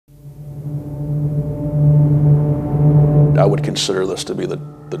consider this to be the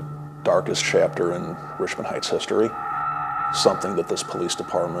darkest chapter in Richmond Heights history, something that this police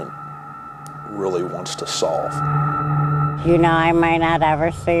department really wants to solve. You know, I might not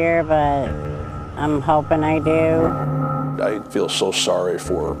ever see her, but I'm hoping I do. I feel so sorry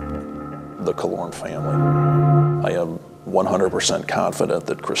for the Kullorn family. I am 100% confident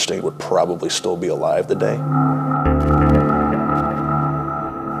that Christine would probably still be alive today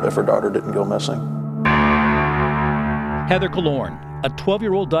if her daughter didn't go missing. Heather Kullorn, a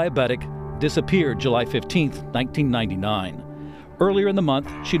 12-year-old diabetic, disappeared July 15, 1999. Earlier in the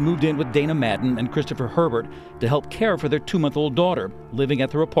month, she'd moved in with Dana Madden and Christopher Herbert to help care for their 2-month-old daughter, living at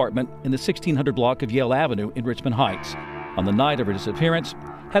their apartment in the 1600 block of Yale Avenue in Richmond Heights. On the night of her disappearance,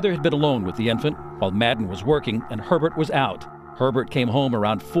 Heather had been alone with the infant while Madden was working and Herbert was out. Herbert came home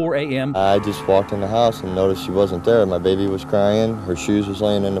around 4 a.m. I just walked in the house and noticed she wasn't there. My baby was crying, her shoes was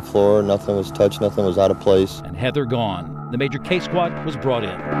laying on the floor, nothing was touched, nothing was out of place. And Heather gone. The major case squad was brought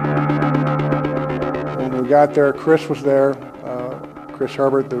in. When we got there, Chris was there. Chris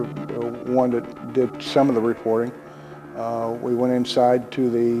Herbert, the one that did some of the reporting. We went inside to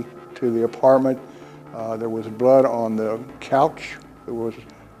the apartment. There was blood on the couch. There was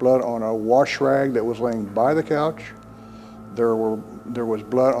blood on a wash rag that was laying by the couch. There was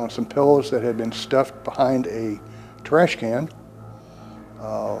blood on some pillows that had been stuffed behind a trash can.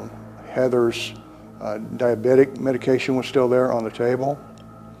 Heather's diabetic medication was still there on the table.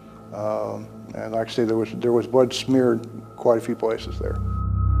 And like I say, there was blood smeared quite a few places there.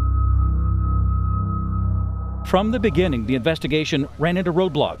 From the beginning, the investigation ran into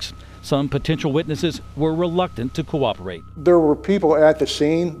roadblocks. Some potential witnesses were reluctant to cooperate. There were people at the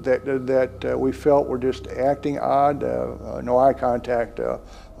scene that we felt were just acting odd, no eye contact,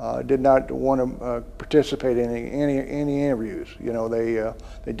 did not want to participate in any interviews. You know, they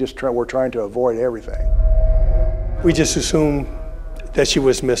just were trying to avoid everything. We just assumed that she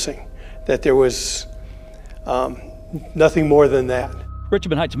was missing, that there was nothing more than that.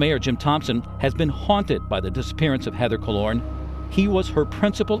 Richmond Heights Mayor Jim Thompson has been haunted by the disappearance of Heather Kullorn. He was her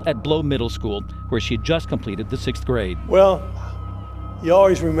principal at Blow Middle School, where she had just completed the 6th grade. Well, you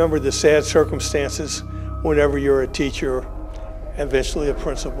always remember the sad circumstances whenever you're a teacher, eventually a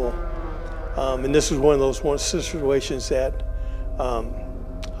principal. And this was one of those situations that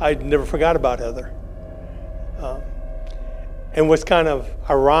I never forgot about Heather. And what's kind of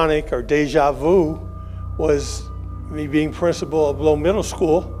ironic or deja vu was me being principal of Blow Middle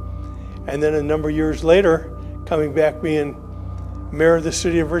School, and then a number of years later, coming back being mayor of the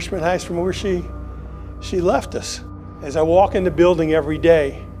city of Richmond Heights from where she left us. As I walk in the building every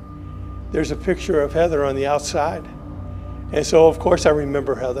day, there's a picture of Heather on the outside. And so, of course, I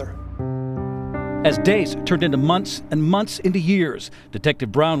remember Heather. As days turned into months and months into years,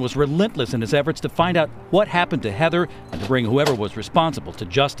 Detective Brown was relentless in his efforts to find out what happened to Heather and to bring whoever was responsible to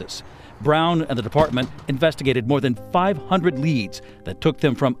justice. Brown and the department investigated more than 500 leads that took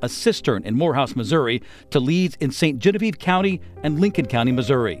them from a cistern in Morehouse, Missouri, to leads in St. Genevieve County and Lincoln County,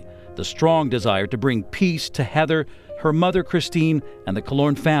 Missouri. The strong desire to bring peace to Heather, her mother Christine, and the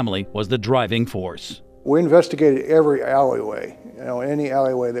Kullorn family was the driving force. We investigated every alleyway, you know, any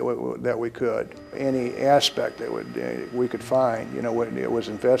alleyway that we could, any aspect that we could find, you know, when it was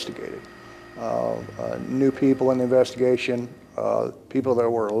investigated. New people in the investigation, people that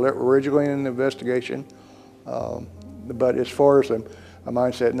were originally in the investigation, but as far as a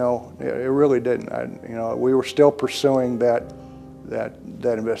mindset, no, it really didn't. You know, we were still pursuing that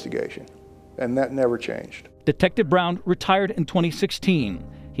investigation, and that never changed. Detective Brown retired in 2016.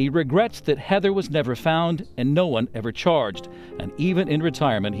 He regrets that Heather was never found and no one ever charged. And even in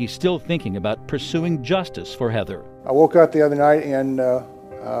retirement, he's still thinking about pursuing justice for Heather. I woke up the other night and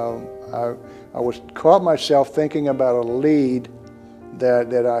I was caught myself thinking about a lead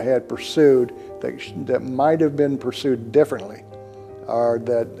that I had pursued that might have been pursued differently, or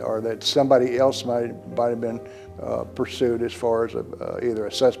that somebody else might have been pursued as far as either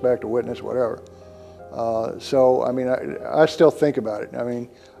a suspect, a witness, whatever. So, I mean, I still think about it. I mean,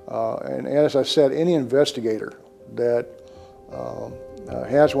 and as I said, any investigator that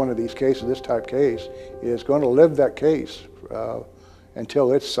has one of these cases, this type case, is going to live that case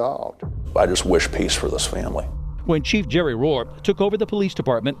until it's solved. I just wish peace for this family. When Chief Jerry Rohr took over the police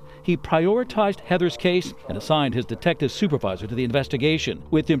department, he prioritized Heather's case and assigned his detective supervisor to the investigation.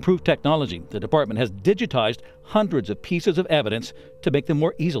 With improved technology, the department has digitized hundreds of pieces of evidence to make them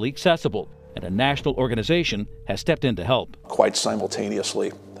more easily accessible. And a national organization has stepped in to help. Quite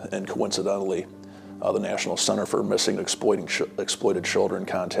simultaneously and coincidentally, the National Center for Missing and Exploited Children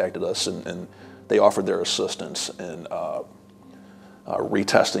contacted us, and they offered their assistance in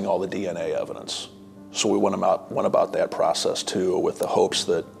retesting all the DNA evidence So we went about that process too, with the hopes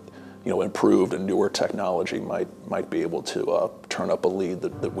that, improved and newer technology might be able to turn up a lead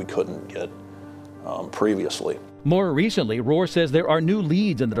that we couldn't get previously. More recently, Rohr says there are new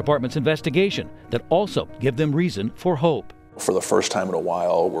leads in the department's investigation that also give them reason for hope. For the first time in a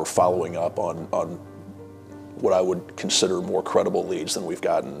while, we're following up on what I would consider more credible leads than we've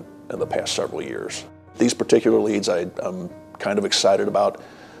gotten in the past several years. These particular leads I'm kind of excited about,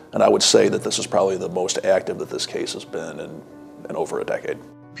 and I would say that this is probably the most active that this case has been in over a decade.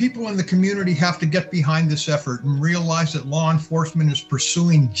 People in the community have to get behind this effort and realize that law enforcement is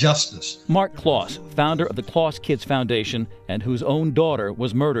pursuing justice. Mark Kloss, founder of the Kloss Kids Foundation and whose own daughter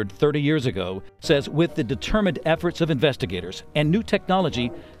was murdered 30 years ago, says with the determined efforts of investigators and new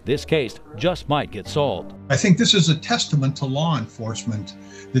technology, this case just might get solved. I think this is a testament to law enforcement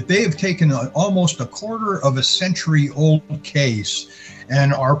that they have taken almost a quarter of a century old case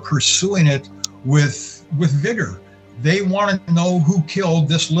and are pursuing it with vigor. They want to know who killed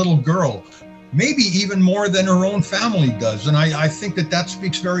this little girl, maybe even more than her own family does. And I think that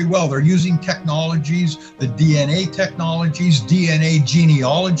speaks very well. They're using technologies, the DNA technologies, DNA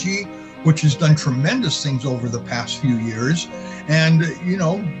genealogy, which has done tremendous things over the past few years. And,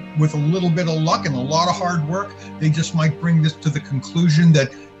 with a little bit of luck and a lot of hard work, they just might bring this to the conclusion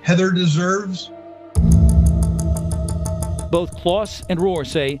that Heather deserves. Both Kloss and Rohr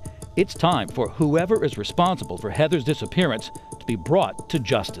say it's time for whoever is responsible for Heather's disappearance to be brought to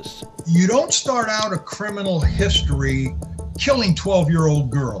justice. You don't start out a criminal history killing 12-year-old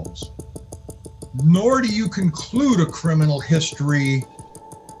girls, nor do you conclude a criminal history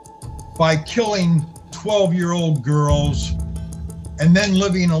by killing 12-year-old girls and then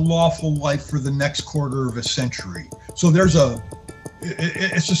living a lawful life for the next quarter of a century. So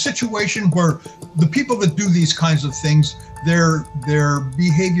it's a situation where the people that do these kinds of things, their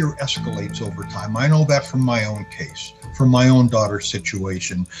behavior escalates over time. I know that from my own case, from my own daughter's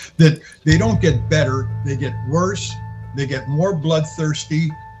situation, that they don't get better, they get worse, they get more bloodthirsty,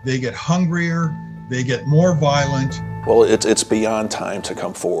 they get hungrier, they get more violent. Well, it's beyond time to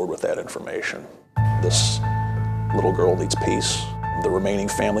come forward with that information. This little girl needs peace. The remaining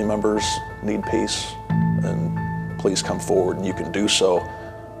family members need peace, and please come forward, and you can do so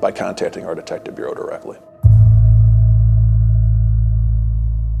by contacting our Detective Bureau directly.